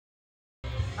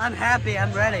I'm happy.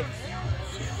 I'm ready.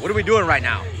 What are we doing right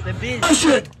now? The beach.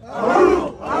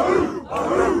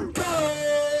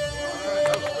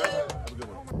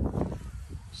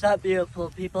 What's up,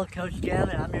 beautiful people? Coach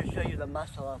Gavin. I'm here to show you the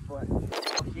muscle up foot.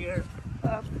 Here,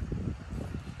 up,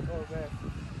 over,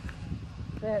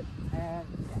 sit, and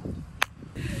down.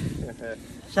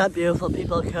 What's up, beautiful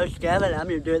people? Coach Gavin. I'm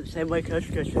here to do it the same way Coach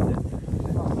did.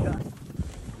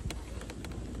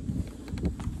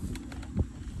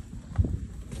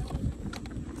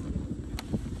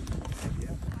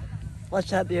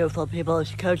 What's up, beautiful people?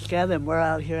 It's Coach Gavin. We're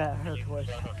out here at her course.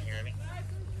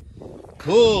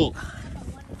 Pull.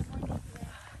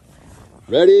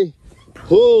 Ready?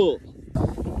 Pull.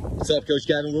 What's up, Coach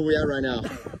Gavin? Where we at right now?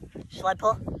 Sled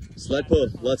pull. Sled pull.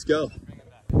 Let's go.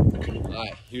 All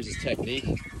right, here's his technique.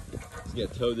 He's gonna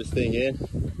toe this thing in.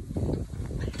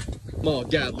 Come on,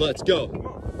 Gav, let's go.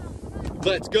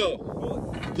 Let's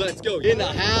go. Let's go. In the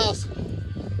house.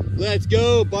 Let's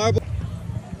go, Barbara.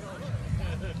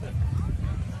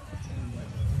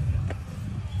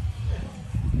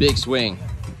 Big swing.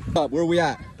 Where are we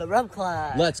at? The rope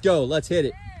climb. Let's go. Let's hit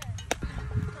it.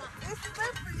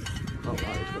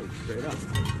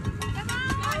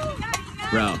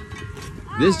 Bro,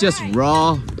 this is just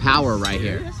raw power right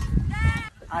here.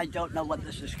 I don't know what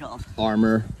this is called.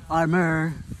 Armor.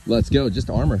 Armor. Let's go. Just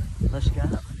armor. Let's go.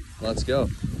 Let's go.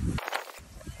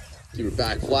 Keep her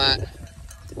back flat.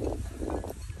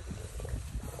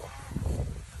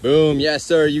 Boom. Yes,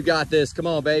 sir. You got this. Come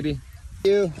on, baby.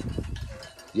 You.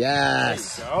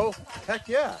 Yes. There you go. Heck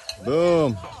yeah.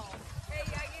 Boom.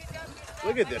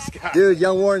 Look at this guy. Dude,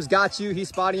 Young Warren's got you. He's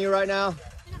spotting you right now.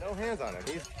 No hands on him.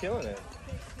 He's killing it.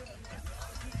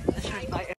 This is my